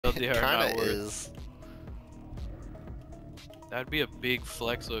They are Kinda not worth. is. That'd be a big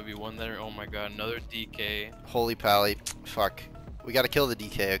flex though if you won there. Oh my god, another DK. Holy pally. Fuck. We gotta kill the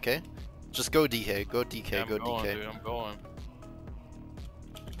DK, okay? Just go DK. Go DK. Yeah, go I'm going, DK. dude. I'm going.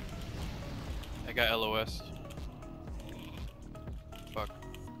 I got LOS. Fuck.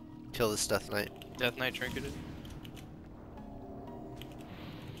 Kill this Death Knight. Death Knight trinketed.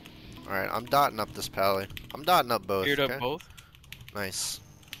 Alright, I'm dotting up this pally. I'm dotting up both. Cleared Okay? up both. Nice.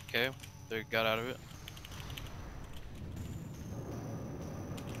 Okay, they got out of it.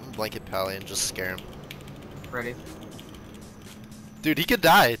 Blanket pally and just scare him. Ready? Dude, he could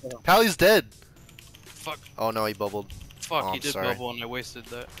die. Pally's dead. Fuck. Oh no, he bubbled. Fuck, Oh, he I'm did sorry. bubble and I wasted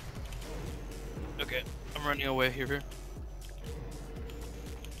that. Okay, I'm running away here.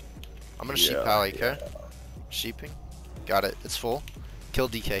 I'm gonna sheep pally, okay? Sheeping. Got it. It's full. Kill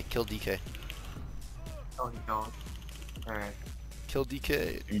DK. Kill DK. Oh, he don't. Alright. Kill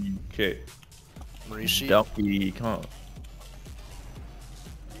DK. Okay. Marie sheep. Dumpy, come on.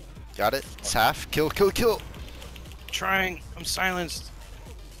 Got it. It's half. Kill, kill, kill. Trying. I'm silenced.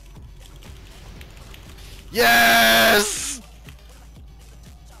 Yes!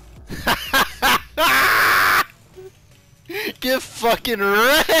 Get fucking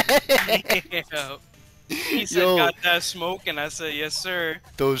wrecked! Yeah. He said, Yo. got that smoke, and I said, yes, sir.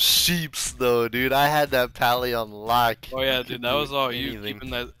 Those sheeps, though, dude. I had that pally on lock. Oh, yeah, dude, that was all you Anything. keeping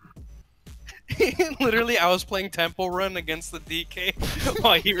that. Literally, I was playing Temple Run against the DK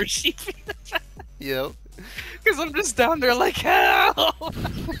while you were sheeping. Yep. Because I'm just down there like, hell!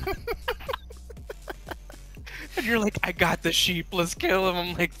 And you're like, I got the sheep, let's kill him.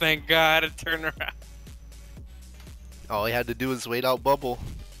 I'm like, thank God, and turn around. All he had to do was wait out bubble.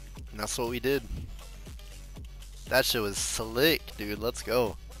 And that's what we did. That shit was slick, dude. Let's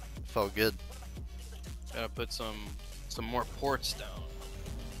go. Felt good. Gotta put some more ports down.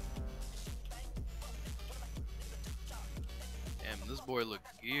 Damn, this boy look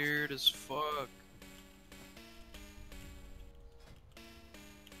geared as fuck.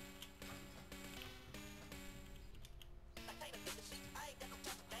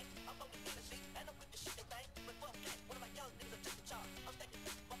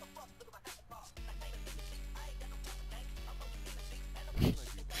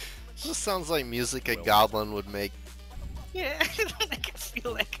 Just sounds like music a goblin would make. Yeah, I can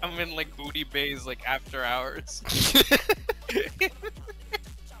feel like I'm in like booty bays like after hours.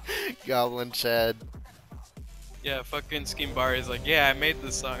 Goblin Chad. Yeah, fucking Skimbar is like, yeah, I made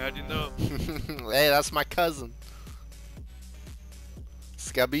this song. How'd you know? Hey, that's my cousin.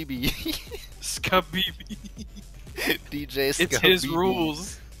 Skabibi. Skabibi. DJ Skabibi. It's his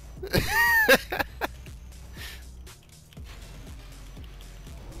rules.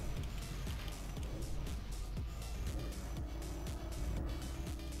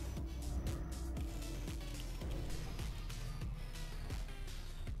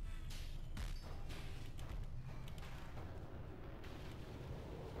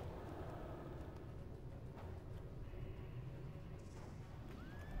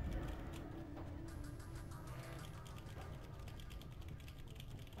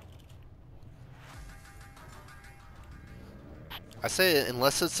 I say,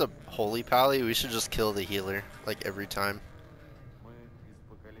 unless it's a holy pally, we should just kill the healer, like every time.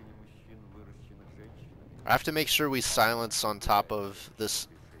 I have to make sure we silence on top of this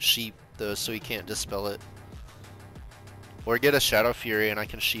sheep, though, so he can't dispel it. Or get a Shadow Fury and I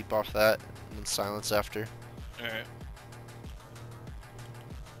can sheep off that, and then silence after. Alright.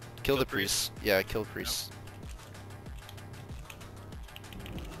 Kill the priest. Yeah, kill priest.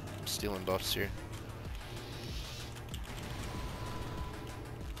 I'm stealing buffs here.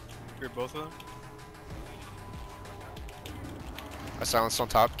 You're both of them? I silenced on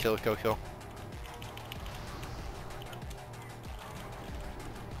top. Kill, kill, kill.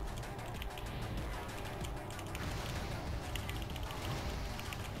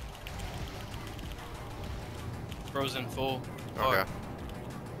 Frozen full. Okay.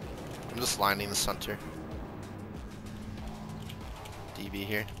 I'm just lining this hunter. DB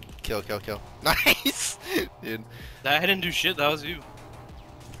here. Kill, kill, kill. Nice! Dude. I didn't do shit, that was you.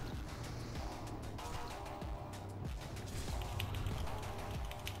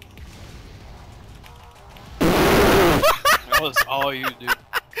 That was all you, dude.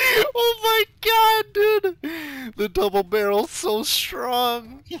 Oh my god, dude! The double barrel's so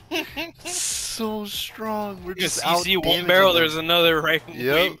strong. So strong. We're just out. You see one barrel, there's another right way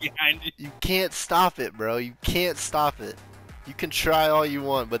Yep. behind you. You can't stop it, bro. You can't stop it. You can try all you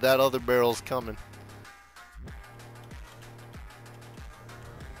want, but that other barrel's coming.